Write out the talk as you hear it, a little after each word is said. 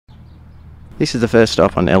This is the first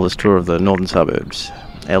stop on Ella's tour of the northern suburbs.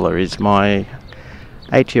 Ella is my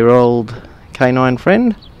 8-year-old canine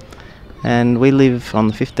friend, and we live on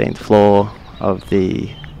the 15th floor of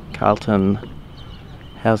the Carlton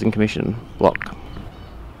Housing Commission block.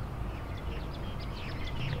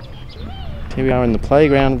 Here we are in the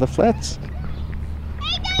playground of the flats.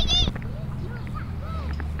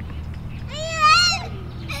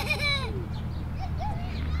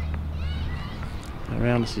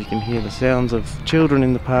 Around us you can hear the sounds of children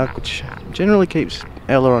in the park, which generally keeps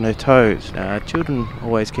Ella on her toes. Children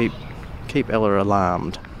always keep Ella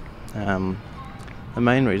alarmed. The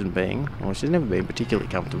main reason being, well, she's never been particularly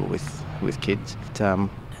comfortable with kids. But,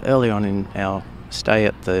 early on in our stay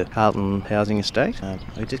at the Carlton housing estate,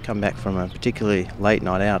 we'd just come back from a particularly late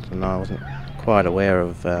night out, and I wasn't quite aware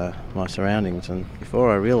of my surroundings. And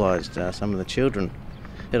before I realised, some of the children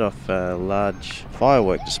set off a large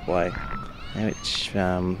firework display, which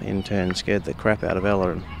in turn scared the crap out of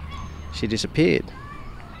Ella, and she disappeared.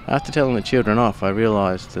 After telling the children off, I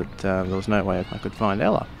realised that there was no way I could find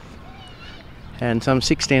Ella. And some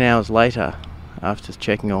 16 hours later, after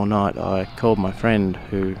checking all night, I called my friend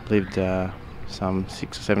who lived some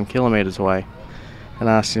 6 or 7 kilometres away and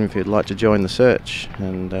asked him if he'd like to join the search,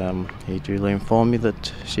 and he duly informed me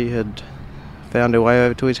that she had found her way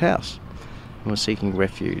over to his house and was seeking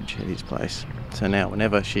refuge at his place. So now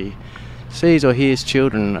whenever she sees or hears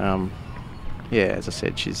children, as I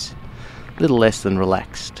said, she's a little less than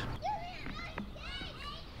relaxed.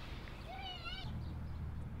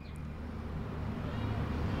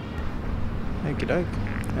 Okie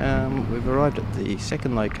doke. We've arrived at the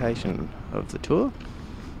second location of the tour.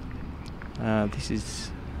 This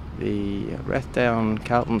is the Rathdown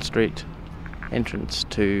Carlton Street entrance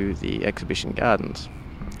to the exhibition gardens.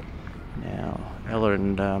 Now, Ella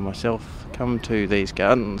and myself come to these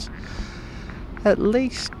gardens at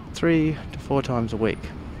least 3 to 4 times a week.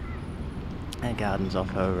 Our gardens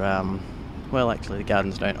offer, well, actually the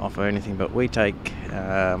gardens don't offer anything, but we take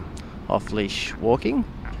off-leash walking,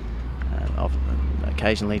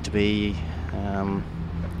 occasionally to be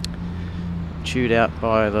chewed out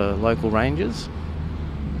by the local rangers,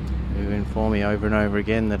 who inform me over and over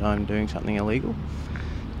again that I'm doing something illegal.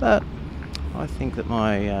 But I think that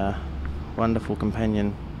my wonderful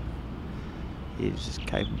companion is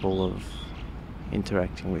capable of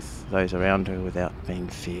interacting with those around her without being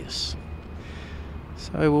fierce.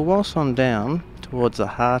 So we'll waltz on down towards the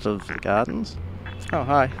heart of the gardens. Oh,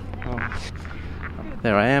 hi. Oh.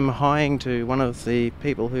 There I am, hiing to one of the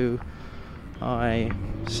people who I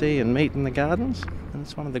see and meet in the gardens. And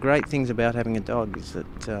it's one of the great things about having a dog, is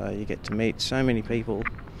that you get to meet so many people,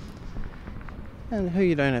 and who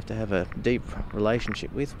you don't have to have a deep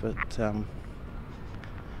relationship with, but you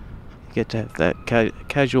get to have that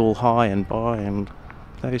casual hi and bye and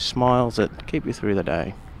those smiles that keep you through the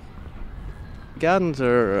day. Gardens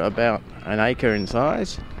are about an acre in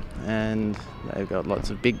size, and they've got lots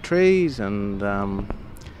of big trees and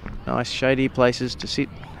nice shady places to sit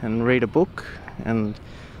and read a book and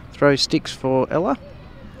throw sticks for Ella.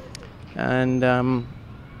 And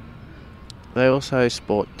they also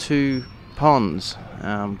sport 2 ponds,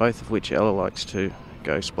 both of which Ella likes to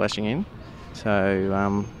go splashing in.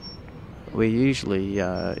 So we usually,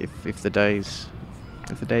 if the day's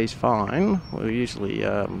fine, we'll usually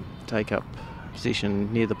take up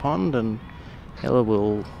position near the pond, and Ella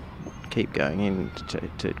will keep going in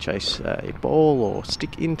to chase a ball or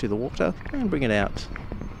stick into the water and bring it out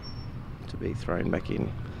to be thrown back in.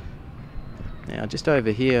 Now, just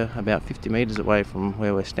over here, about 50 metres away from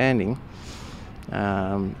where we're standing,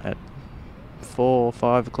 at 4 or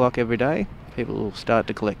 5 o'clock every day, people will start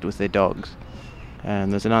to collect with their dogs,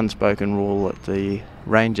 and there's an unspoken rule that the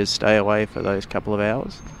rangers stay away for those couple of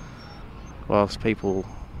hours whilst people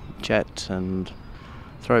chat and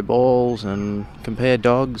throw balls and compare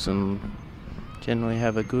dogs and generally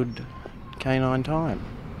have a good canine time.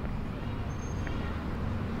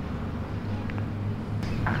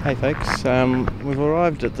 Hey folks, we've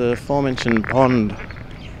arrived at the aforementioned pond,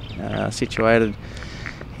 situated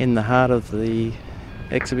in the heart of the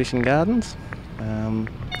exhibition gardens.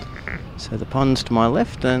 So the pond's to my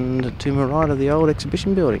left, and to my right are the old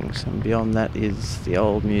exhibition buildings, and beyond that is the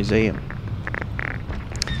old museum.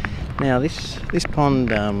 Now this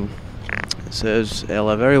pond serves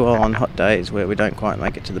Ella very well on hot days where we don't quite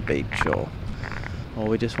make it to the beach, or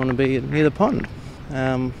we just want to be near the pond.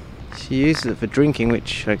 She uses it for drinking,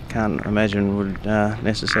 which I can't imagine would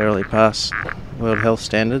necessarily pass World Health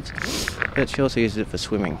standards, but she also uses it for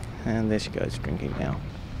swimming, and there she goes drinking now.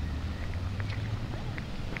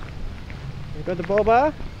 You got the ball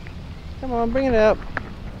bar? Come on, bring it out.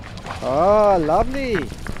 Oh, lovely.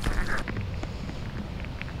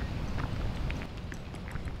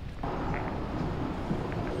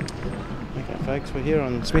 folks, we're here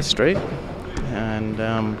on Smith Street and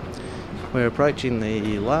we're approaching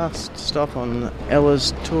the last stop on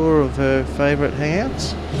Ella's tour of her favourite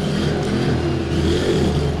hangouts.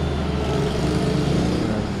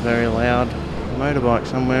 A very loud motorbike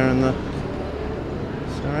somewhere in the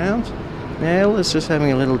surrounds. Now Ella's just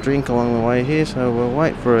having a little drink along the way here, so we'll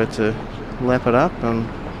wait for her to lap it up and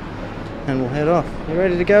we'll head off. You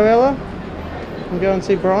ready to go, Ella? We'll go and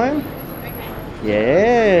see Brian?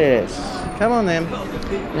 Yes! Come on then.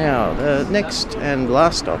 Now, the next and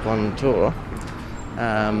last stop on the tour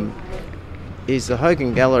is the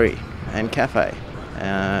Hogan Gallery and Cafe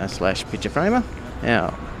slash picture framer.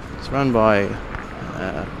 Now, it's run by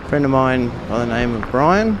a friend of mine by the name of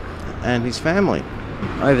Brian and his family.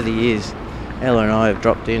 Over the years, Ella and I have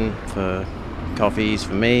dropped in for coffees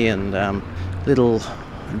for me and little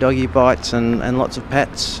doggy bites and lots of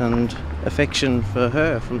pats and affection for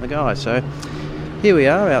her from the guys. So here we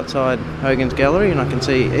are outside Hogan's Gallery, and I can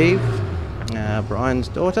see Eve, Brian's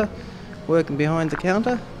daughter, working behind the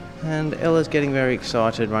counter, and Ella's getting very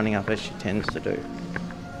excited, running up as she tends to do.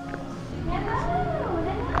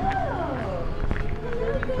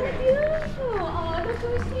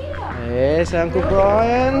 Yes, Uncle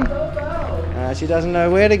Brian. She doesn't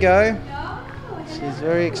know where to go. She's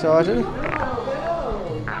very excited.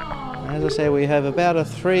 As I say, we have about a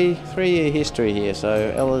three-year history here,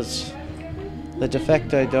 so Ella's the de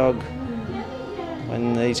facto dog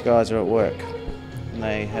when these guys are at work and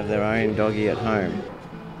they have their own doggy at home.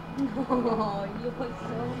 Oh, you're so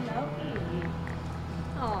lovely.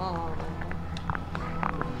 Oh.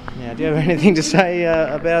 Now, do you have anything to say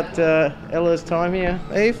about Ella's time here,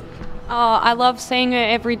 Eve? Oh, I love seeing her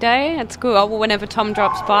every day. It's good. Oh, whenever Tom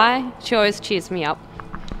drops by, she always cheers me up.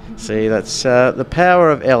 See, that's the power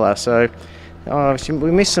of Ella. So,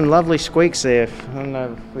 we missed some lovely squeaks there. I don't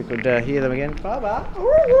know if we could hear them again. Baba!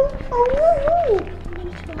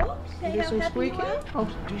 Do some squeaking? Oh,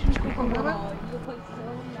 do some squeaking, Baba.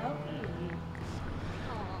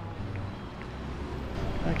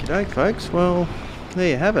 Okie doke, folks. Well, there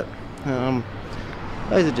you have it.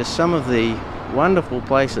 Those are just some of the wonderful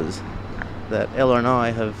places that Ella and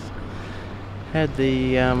I have had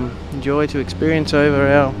the joy to experience over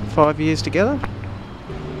our 5 years together.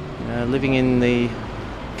 Living in the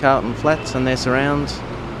Carlton Flats and their surrounds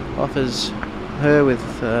offers her with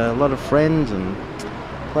a lot of friends and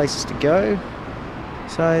places to go.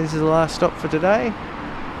 So this is the last stop for today.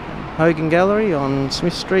 Hogan Gallery on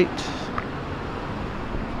Smith Street,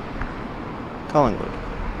 Collingwood.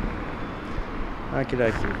 Okie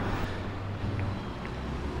dokie.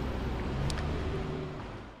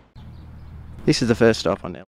 This is the first stop on